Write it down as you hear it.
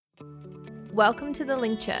Welcome to the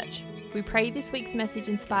Link Church. We pray this week's message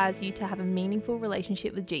inspires you to have a meaningful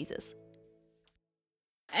relationship with Jesus.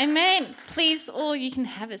 Amen. Please, all, you can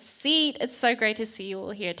have a seat. It's so great to see you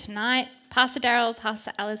all here tonight. Pastor Daryl,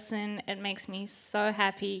 Pastor Allison, it makes me so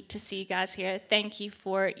happy to see you guys here. Thank you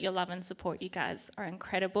for your love and support. You guys are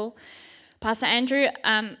incredible. Pastor Andrew,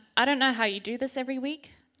 I don't know how you do this every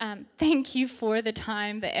week. Thank you for the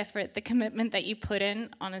time, the effort, the commitment that you put in.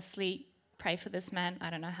 Honestly, pray for this man. I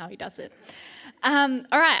don't know how he does it. All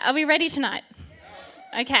right, are we ready tonight?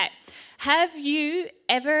 Okay. Have you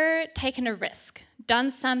ever taken a risk, done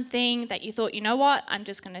something that you thought, you know what, I'm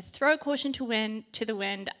just going to throw caution to the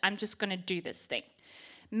wind, I'm just going to do this thing?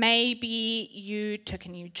 Maybe you took a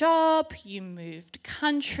new job, you moved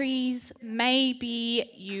countries, maybe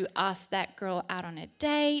you asked that girl out on a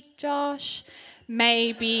date, Josh.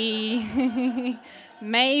 Maybe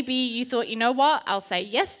you thought, you know what, I'll say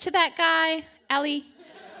yes to that guy, Ali.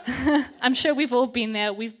 I'm sure we've all been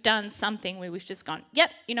there. We've done something where we've just gone, yep,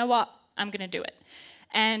 you know what, I'm going to do it.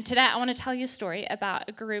 And today I want to tell you a story about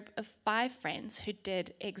a group of 5 friends who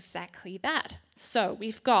did exactly that. So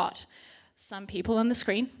we've got some people on the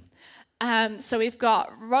screen. So we've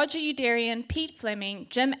got Roger Udarian, Pete Fleming,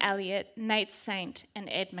 Jim Elliott, Nate Saint, and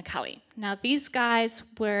Ed McCulley. Now, these guys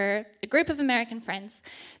were a group of American friends.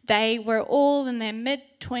 They were all in their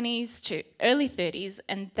mid-20s to early 30s,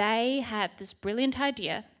 and they had this brilliant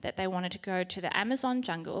idea that they wanted to go to the Amazon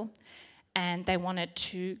jungle, and they wanted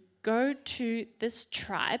to go to this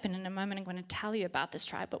tribe, and in a moment I'm going to tell you about this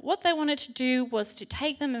tribe, but what they wanted to do was to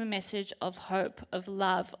take them a message of hope, of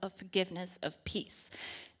love, of forgiveness, of peace.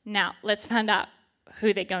 Now, let's find out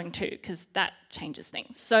who they're going to, because that changes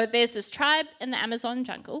things. So there's this tribe in the Amazon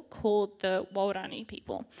jungle called the Waorani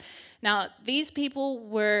people. Now, these people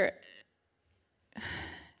were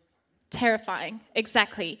terrifying,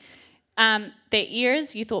 exactly. Their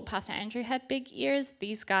ears, you thought Pastor Andrew had big ears.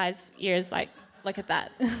 These guys' ears, like, look at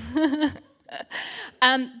that.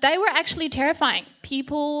 They were actually terrifying.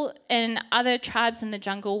 People in other tribes in the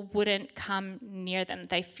jungle wouldn't come near them.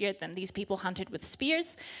 They feared them. These people hunted with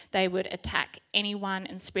spears. They would attack anyone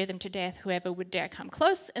and spear them to death, whoever would dare come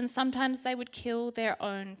close, and sometimes they would kill their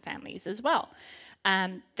own families as well.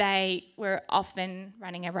 They were often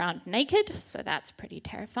running around naked, so that's pretty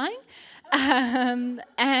terrifying.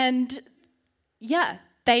 And yeah,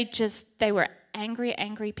 they were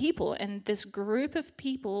angry people, and this group of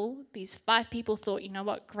people, these 5 people, thought, you know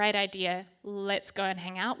what, great idea, let's go and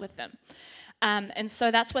hang out with them. And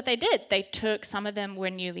so that's what they did. They took, some of them were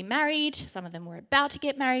newly married, some of them were about to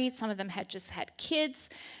get married, some of them had just had kids,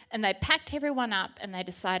 and they packed everyone up and they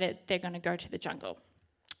decided they're going to go to the jungle.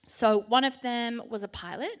 So one of them was a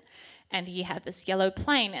pilot, and he had this yellow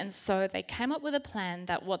plane, and so they came up with a plan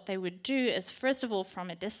that what they would do is, first of all, from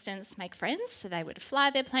a distance, make friends. So they would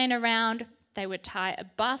fly their plane around, they would tie a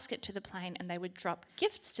basket to the plane, and they would drop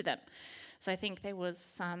gifts to them. So I think there was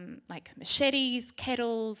some like machetes,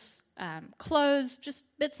 kettles, clothes,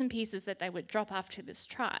 just bits and pieces that they would drop off to this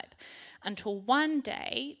tribe, until one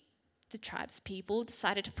day the tribe's people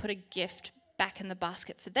decided to put a gift back in the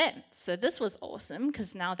basket for them. So this was awesome,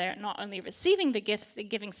 because now they're not only receiving the gifts, they're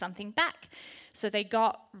giving something back. So they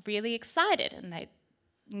got really excited, and they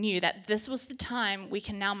knew that this was the time we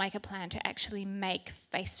can now make a plan to actually make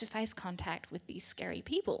face-to-face contact with these scary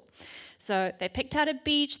people. So they picked out a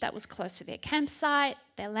beach that was close to their campsite,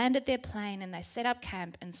 they landed their plane, and they set up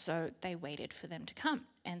camp, and so they waited for them to come.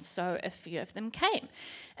 And so a few of them came,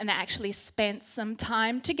 and they actually spent some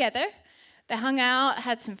time together. They hung out,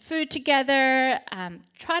 had some food together,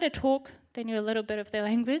 tried to talk. They knew a little bit of their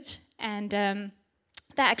language. And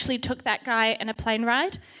they actually took that guy in a plane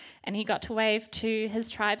ride, and he got to wave to his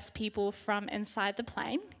tribe's people from inside the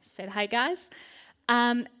plane. He said, hi, guys.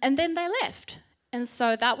 And then they left. And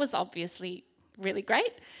so that was obviously really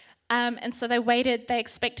great. And so they waited. They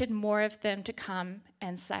expected more of them to come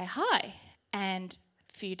and say hi. And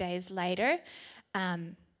a few days later,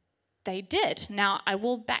 they did. Now, I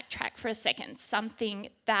will backtrack for a second. Something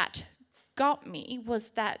that got me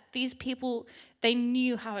was that these people, they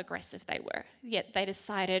knew how aggressive they were, yet they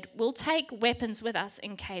decided, we'll take weapons with us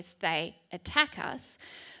in case they attack us,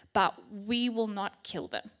 but we will not kill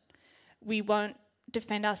them. We won't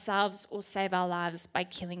defend ourselves or save our lives by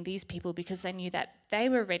killing these people, because they knew that they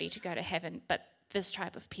were ready to go to heaven, but this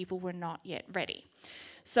tribe of people were not yet ready.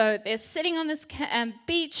 So they're sitting on this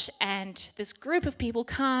beach, and this group of people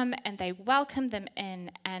come and they welcome them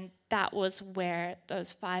in, and that was where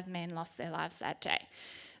those 5 men lost their lives that day.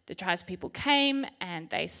 The tribe's people came and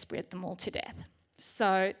they speared them all to death.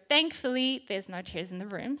 So thankfully, there's no tears in the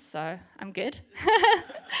room, so I'm good.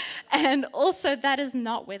 And also, that is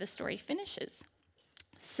not where the story finishes.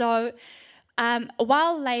 So A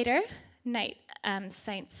while later, Nate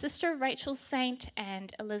Saint's sister, Rachel Saint,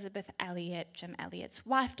 and Elizabeth Elliot, Jim Elliot's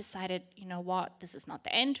wife, decided, you know what, this is not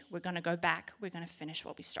the end. We're going to go back. We're going to finish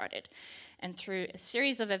what we started. And through a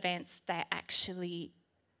series of events, they actually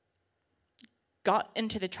got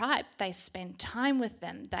into the tribe. They spent time with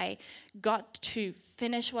them. They got to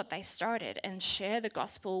finish what they started and share the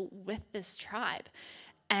gospel with this tribe.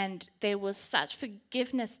 And there was such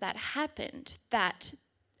forgiveness that happened that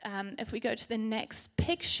if we go to the next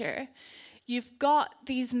picture, you've got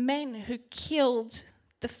these men who killed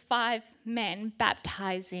the 5 men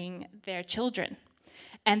baptizing their children.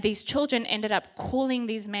 And these children ended up calling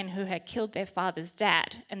these men who had killed their father's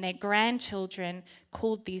dad, and their grandchildren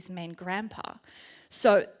called these men grandpa.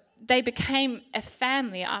 So they became a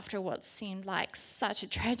family after what seemed like such a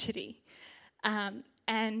tragedy.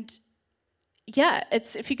 And yeah,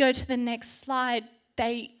 if you go to the next slide,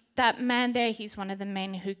 that man there, he's one of the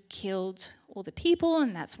men who killed all the people,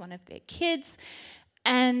 and that's one of their kids.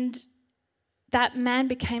 And that man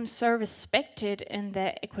became so respected in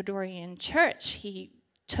the Ecuadorian church. He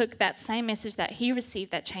took that same message that he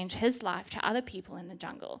received that changed his life to other people in the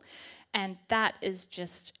jungle. And that is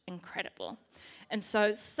just incredible. And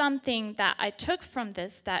so something that I took from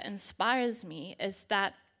this that inspires me is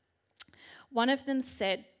that one of them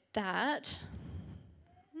said that,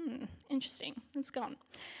 interesting, it's gone.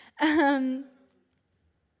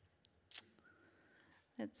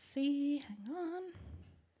 Let's see, hang on.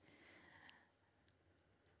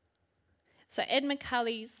 So Ed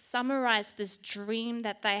McCully summarized this dream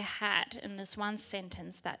that they had in this one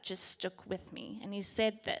sentence that just stuck with me. And he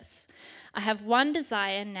said this: I have one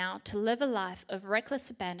desire now, to live a life of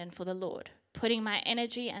reckless abandon for the Lord, putting my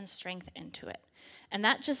energy and strength into it. And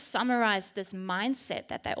that just summarized this mindset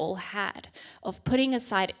that they all had of putting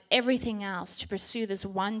aside everything else to pursue this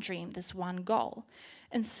one dream, this one goal.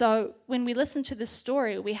 And so when we listen to this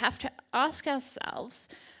story, we have to ask ourselves,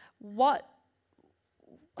 why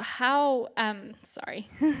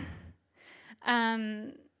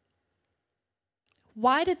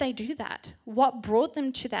did they do that? What brought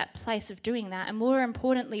them to that place of doing that? And more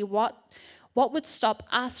importantly, what would stop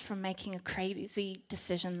us from making a crazy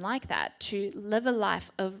decision like that, to live a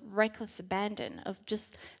life of reckless abandon, of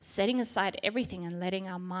just setting aside everything and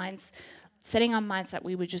setting our minds that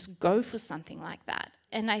we would just go for something like that?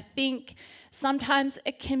 And I think sometimes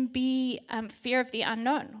it can be fear of the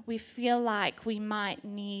unknown. We feel like we might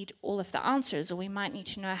need all of the answers, or we might need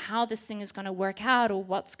to know how this thing is going to work out or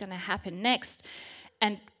what's going to happen next.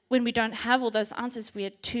 And when we don't have all those answers, we are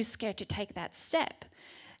too scared to take that step.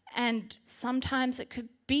 And sometimes it could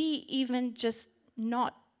be even just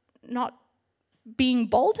not being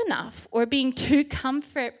bold enough, or being too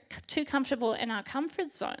comfortable in our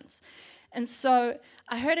comfort zones. And so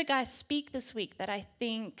I heard a guy speak this week that I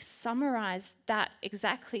think summarized that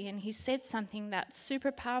exactly, and he said something that's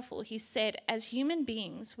super powerful. He said, as human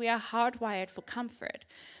beings, we are hardwired for comfort,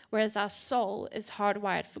 whereas our soul is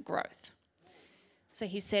hardwired for growth. So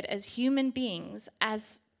he said, as human beings,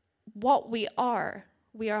 as what we are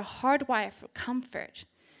hardwired for comfort,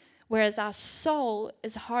 whereas our soul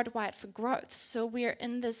is hardwired for growth. So we're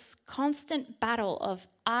in this constant battle of,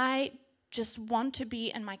 I just want to be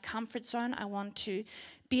in my comfort zone. I want to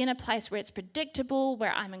be in a place where it's predictable,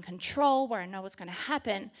 where I'm in control, where I know what's going to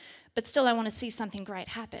happen, but still I want to see something great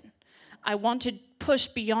happen. I want to push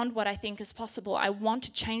beyond what I think is possible. I want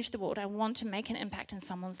to change the world. I want to make an impact in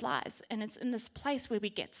someone's lives. And it's in this place where we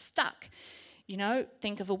get stuck. You know,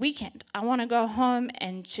 think of a weekend. I want to go home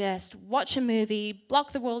and just watch a movie,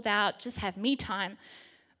 block the world out, just have me time.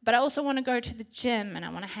 But I also want to go to the gym, and I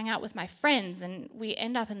want to hang out with my friends. And we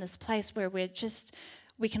end up in this place where we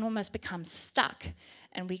can almost become stuck,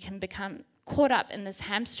 and we can become caught up in this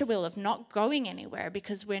hamster wheel of not going anywhere,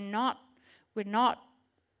 because we're not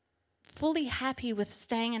fully happy with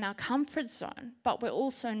staying in our comfort zone, but we're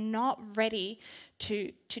also not ready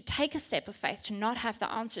to take a step of faith, to not have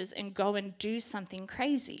the answers and go and do something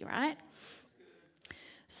crazy, right?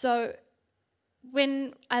 So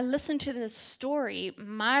when I listen to this story,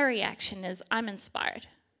 my reaction is I'm inspired,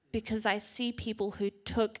 because I see people who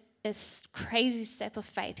took a crazy step of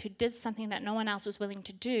faith, who did something that no one else was willing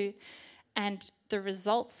to do, and the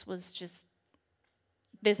results was just,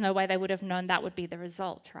 there's no way they would have known that would be the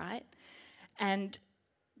result, right? And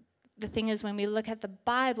the thing is, when we look at the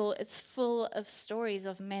Bible, it's full of stories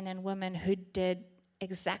of men and women who did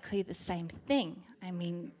exactly the same thing. I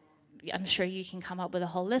mean, I'm sure you can come up with a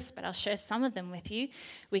whole list, but I'll share some of them with you.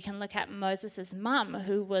 We can look at Moses' mum,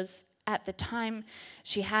 who was, at the time,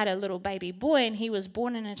 she had a little baby boy, and he was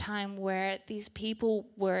born in a time where these people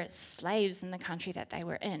were slaves in the country that they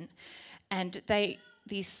were in. And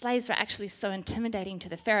these slaves were actually so intimidating to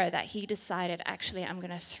the Pharaoh that he decided, actually, I'm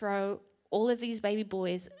going to throw all of these baby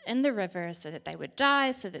boys in the river so that they would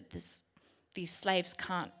die, so that these slaves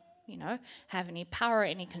can't, have any power,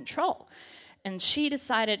 any control. And she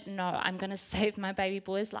decided, no, I'm going to save my baby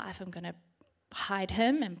boy's life. I'm going to hide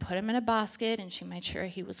him and put him in a basket. And she made sure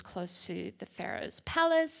he was close to the Pharaoh's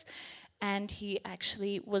palace. And he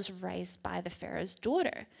actually was raised by the Pharaoh's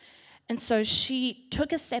daughter. And so she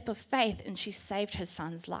took a step of faith and she saved her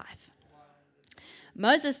son's life.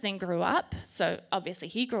 Moses then grew up. So obviously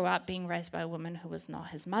he grew up being raised by a woman who was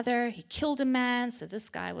not his mother. He killed a man. So this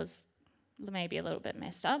guy was maybe a little bit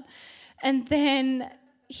messed up. And then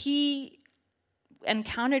he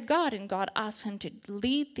encountered God, and God asked him to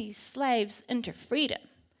lead these slaves into freedom.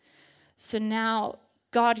 So now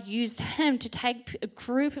God used him to take a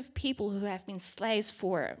group of people who have been slaves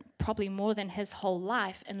for probably more than his whole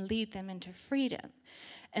life and lead them into freedom.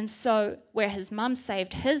 And so where his mum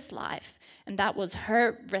saved his life, and that was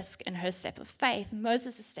her risk and her step of faith,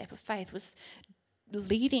 Moses' step of faith was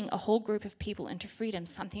leading a whole group of people into freedom,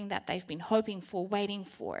 something that they've been hoping for, waiting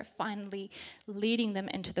for, finally leading them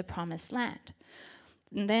into the promised land.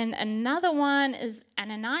 And then another one is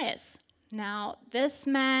Ananias. Now, this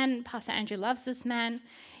man, Pastor Andrew loves this man.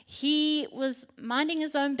 He was minding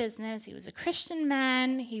his own business. He was a Christian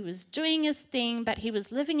man. He was doing his thing, but he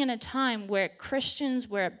was living in a time where Christians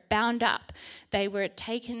were bound up. They were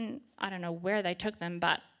taken, I don't know where they took them,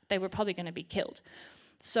 but they were probably going to be killed.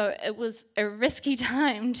 So it was a risky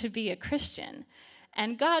time to be a Christian.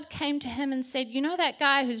 And God came to him and said, you know that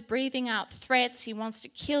guy who's breathing out threats? He wants to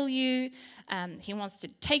kill you. He wants to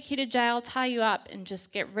take you to jail, tie you up, and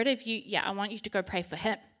just get rid of you. Yeah, I want you to go pray for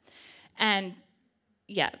him. And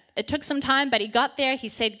yeah, it took some time, but he got there. He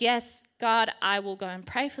said, yes, God, I will go and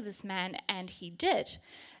pray for this man. And he did.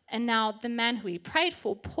 And now the man who he prayed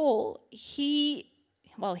for, Paul, he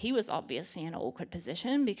was obviously in an awkward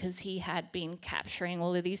position because he had been capturing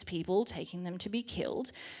all of these people, taking them to be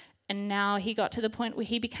killed. And now he got to the point where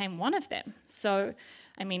he became one of them. So,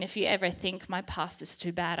 I mean, if you ever think my past is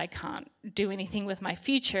too bad, I can't do anything with my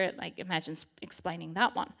future, like imagine explaining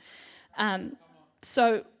that one.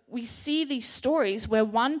 So we see these stories where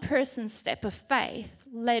one person's step of faith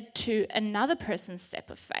led to another person's step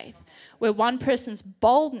of faith, where one person's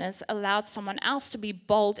boldness allowed someone else to be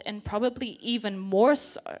bold and probably even more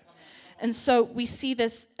so. And so we see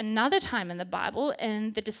this another time in the Bible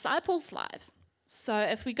in the disciples' life. So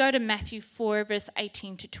if we go to Matthew 4, verse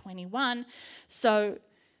 18 to 21, so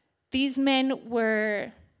these men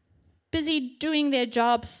were busy doing their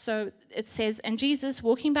jobs. So it says, and Jesus,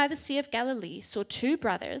 walking by the Sea of Galilee, saw two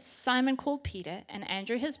brothers, Simon called Peter and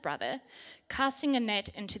Andrew his brother, casting a net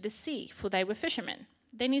into the sea, for they were fishermen.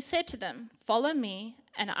 Then he said to them, follow me,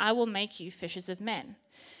 and I will make you fishers of men.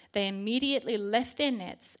 They immediately left their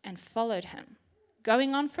nets and followed him.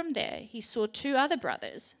 Going on from there, he saw two other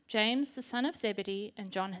brothers, James the son of Zebedee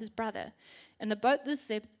and John his brother, in the boat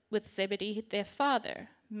with Zebedee their father,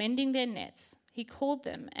 mending their nets. He called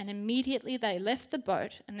them, and immediately they left the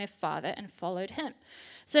boat and their father and followed him.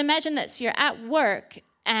 So imagine this, you're at work,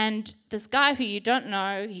 and this guy who you don't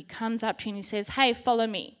know, he comes up to you and he says, hey, follow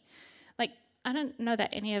me. Like, I don't know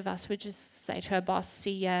that any of us would just say to our boss,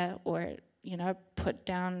 see ya, or, put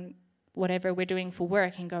down whatever we're doing for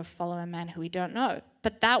work and go follow a man who we don't know.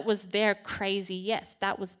 But that was their crazy yes.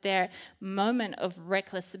 That was their moment of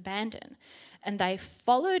reckless abandon. And they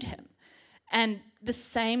followed him. And the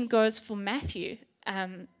same goes for Matthew,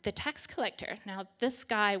 the tax collector. Now, this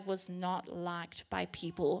guy was not liked by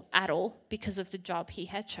people at all because of the job he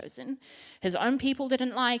had chosen. His own people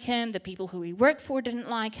didn't like him. The people who he worked for didn't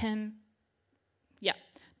like him. Yeah,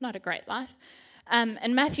 not a great life.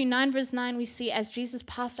 In Matthew 9, verse 9, we see as Jesus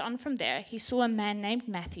passed on from there, he saw a man named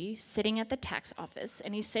Matthew sitting at the tax office,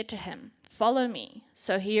 and he said to him, follow me.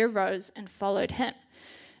 So he arose and followed him.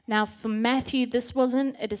 Now, for Matthew, this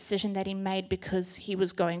wasn't a decision that he made because he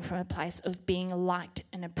was going from a place of being liked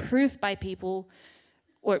and approved by people,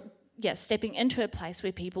 stepping into a place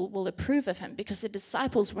where people will approve of him, because the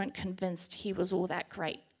disciples weren't convinced he was all that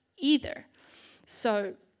great either.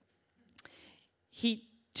 So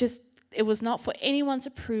it was not for anyone's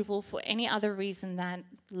approval for any other reason than,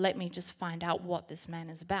 let me just find out what this man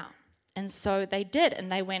is about. And so they did,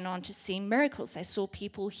 and they went on to see miracles. They saw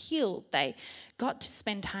people healed. They got to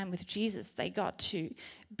spend time with Jesus. They got to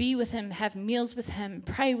be with him, have meals with him,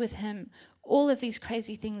 pray with him, all of these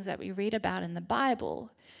crazy things that we read about in the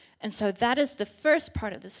Bible. And so that is the first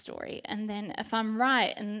part of the story. And then if I'm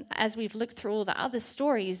right, and as we've looked through all the other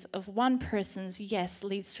stories of one person's yes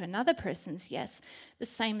leads to another person's yes, the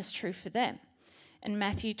same is true for them. In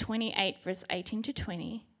Matthew 28, verse 18 to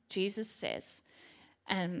 20, Jesus says,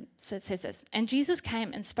 So it says this, and Jesus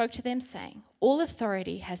came and spoke to them, saying, all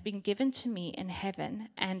authority has been given to me in heaven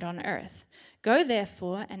and on earth. Go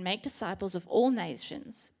therefore and make disciples of all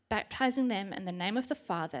nations, baptizing them in the name of the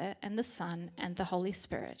Father and the Son and the Holy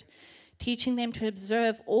Spirit, teaching them to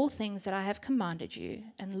observe all things that I have commanded you.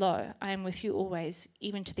 And lo, I am with you always,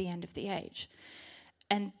 even to the end of the age.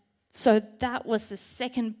 And so that was the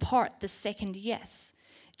second part, the second yes.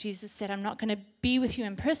 Jesus said, I'm not going to be with you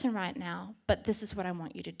in person right now, but this is what I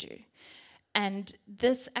want you to do. And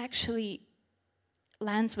this actually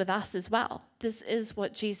lands with us as well. This is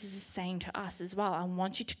what Jesus is saying to us as well. I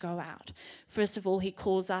want you to go out. First of all, he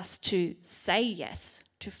calls us to say yes,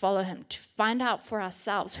 to follow him, to find out for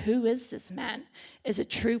ourselves, who is this man? Is it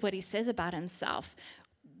true what he says about himself?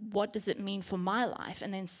 What does it mean for my life?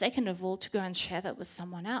 And then second of all, to go and share that with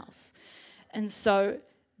someone else. And so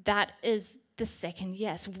that is the second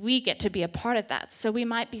yes. We get to be a part of that. So we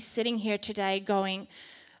might be sitting here today going,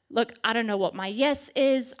 look, I don't know what my yes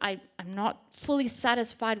is. I'm not fully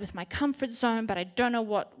satisfied with my comfort zone, but I don't know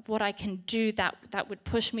what I can do that would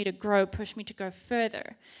push me to grow, push me to go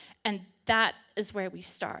further. And that is where we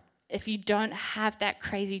start. If you don't have that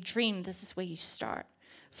crazy dream, this is where you start.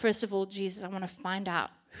 First of all, Jesus, I want to find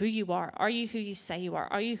out who you are. Are you who you say you are?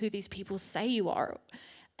 Are you who these people say you are?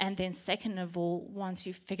 And then second of all, once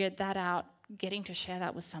you've figured that out, getting to share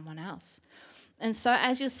that with someone else. And so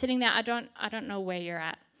as you're sitting there, I don't know where you're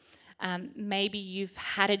at. Maybe you've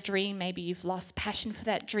had a dream, maybe you've lost passion for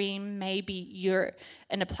that dream, maybe you're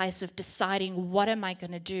in a place of deciding, what am I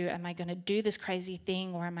going to do? Am I going to do this crazy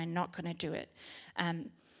thing, or am I not going to do it?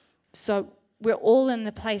 So we're all in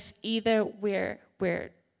the place, either we're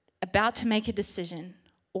about to make a decision,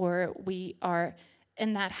 or we are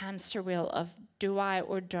in that hamster wheel of, do I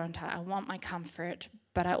or don't I? I want my comfort,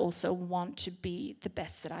 but I also want to be the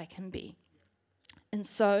best that I can be. And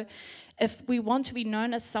so if we want to be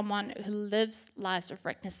known as someone who lives lives of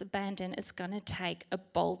reckless abandon, it's going to take a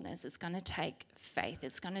boldness. It's going to take faith.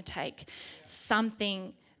 It's going to take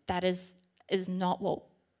something that is not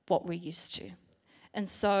what we're used to. And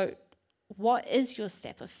so what is your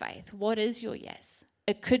step of faith? What is your yes?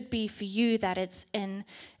 It could be for you that it's in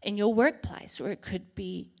your workplace, or it could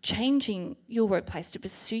be changing your workplace to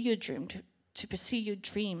pursue your dream, to pursue your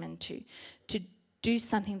dream and to do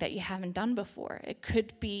something that you haven't done before. It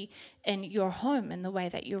could be in your home, in the way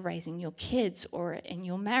that you're raising your kids, or in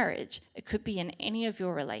your marriage. It could be in any of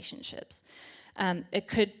your relationships. It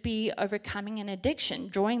could be overcoming an addiction,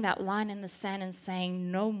 drawing that line in the sand and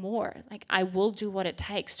saying no more. Like, I will do what it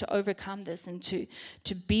takes to overcome this and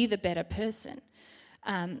to be the better person.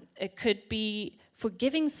 It could be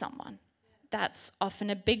forgiving someone. That's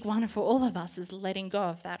often a big one for all of us, is letting go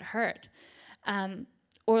of that hurt.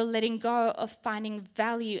 Or letting go of finding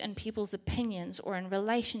value in people's opinions or in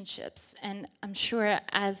relationships. And I'm sure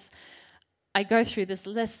as I go through this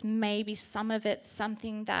list, maybe some of it's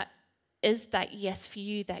something that is that yes for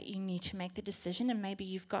you, that you need to make the decision, and maybe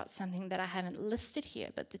you've got something that I haven't listed here.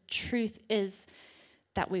 But the truth is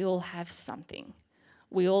that we all have something.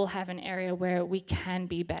 We all have an area where we can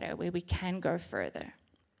be better, where we can go further.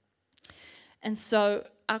 And so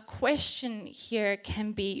our question here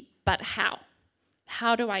can be, but how?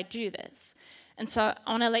 How do I do this? And so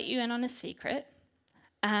I want to let you in on a secret.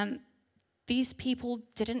 These people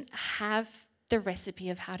didn't have the recipe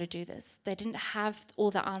of how to do this. They didn't have all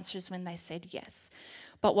the answers when they said yes.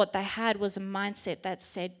 But what they had was a mindset that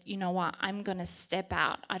said, you know what, I'm going to step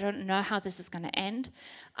out. I don't know how this is going to end.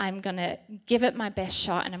 I'm going to give it my best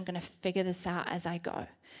shot, and I'm going to figure this out as I go.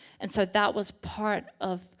 And so that was part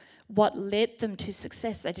of what led them to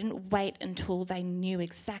success. They didn't wait until they knew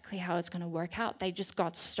exactly how it's going to work out. They just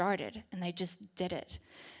got started, and they just did it.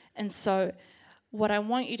 And so what I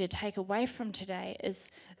want you to take away from today is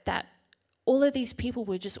that all of these people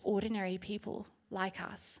were just ordinary people like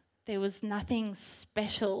us. There was nothing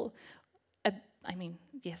special. I mean,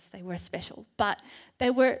 yes, they were special, but they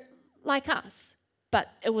were like us. But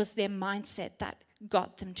it was their mindset that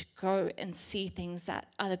got them to go and see things that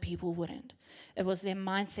other people wouldn't. It was their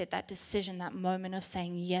mindset, that decision, that moment of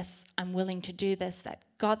saying, yes, I'm willing to do this, that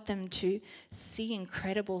got them to see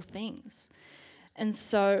incredible things. And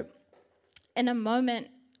so in a moment,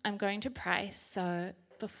 I'm going to pray. So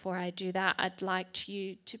before I do that, I'd like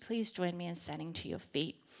you to please join me in standing to your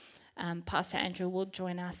feet. Pastor Andrew will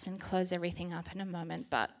join us and close everything up in a moment.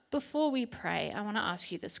 But before we pray, I want to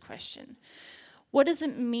ask you this question. What does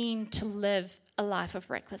it mean to live a life of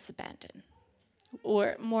reckless abandon?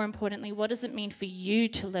 Or more importantly, what does it mean for you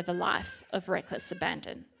to live a life of reckless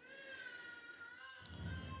abandon?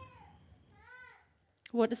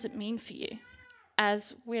 What does it mean for you?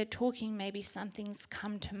 As we're talking, maybe some things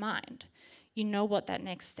come to mind. You know what that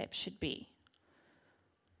next step should be.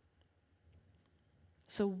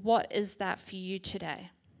 So what is that for you today?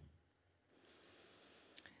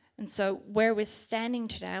 And so where we're standing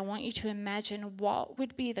today, I want you to imagine what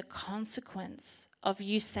would be the consequence of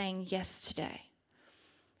you saying yes today.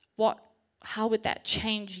 How would that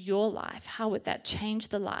change your life? How would that change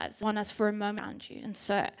the lives? I want us for a moment around you. And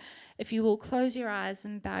so if you will close your eyes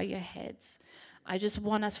and bow your heads, I just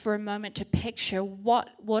want us for a moment to picture what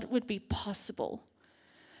would be possible.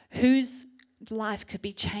 Whose life could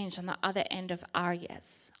be changed on the other end of our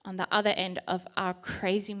yes, on the other end of our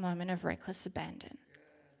crazy moment of reckless abandon.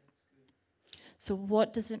 So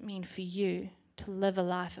what does it mean for you to live a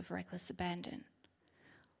life of reckless abandon?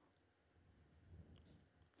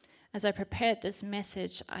 As I prepared this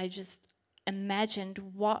message, I just imagined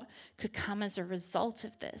what could come as a result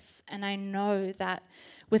of this. And I know that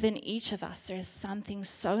within each of us, there is something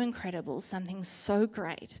so incredible, something so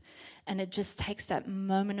great. And it just takes that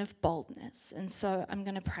moment of boldness. And so I'm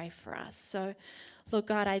going to pray for us. So, Lord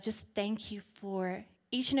God, I just thank you for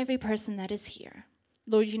each and every person that is here.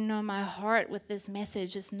 Lord, you know my heart with this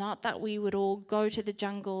message is not that we would all go to the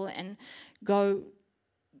jungle and go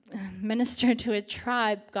minister to a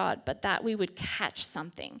tribe, God, but that we would catch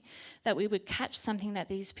something, that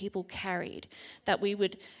these people carried, that we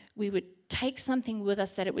would take something with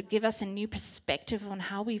us, that it would give us a new perspective on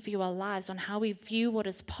how we view our lives, on how we view what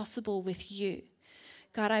is possible with you.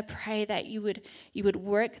 God, I pray that you would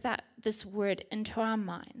work this word into our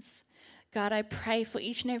minds. God, I pray for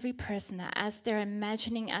each and every person that as they're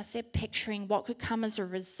imagining, as they're picturing what could come as a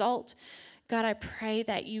result, God, I pray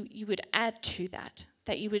that you would add to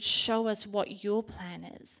that you would show us what your plan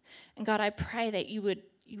is. And God, I pray that you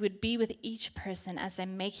would be with each person as they're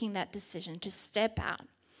making that decision to step out,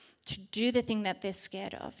 to do the thing that they're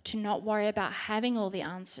scared of, to not worry about having all the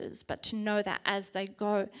answers, but to know that as they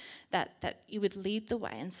go, that you would lead the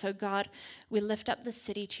way. And so, God, we lift up the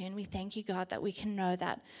city to you, and we thank you, God, that we can know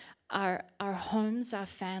that our homes, our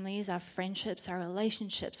families, our friendships, our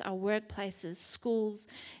relationships, our workplaces, schools,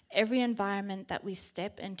 every environment that we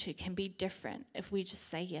step into can be different if we just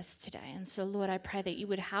say yes today. And so, Lord, I pray that you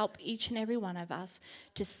would help each and every one of us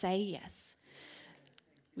to say yes.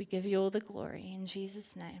 We give you all the glory in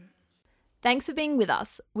Jesus' name. Thanks for being with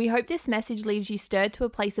us. We hope this message leaves you stirred to a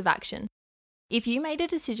place of action. If you made a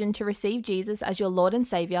decision to receive Jesus as your Lord and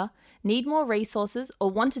Saviour, need more resources, or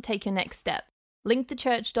want to take your next step,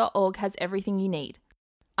 linkthechurch.org has everything you need.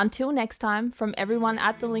 Until next time, from everyone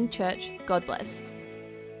at the Link Church, God bless.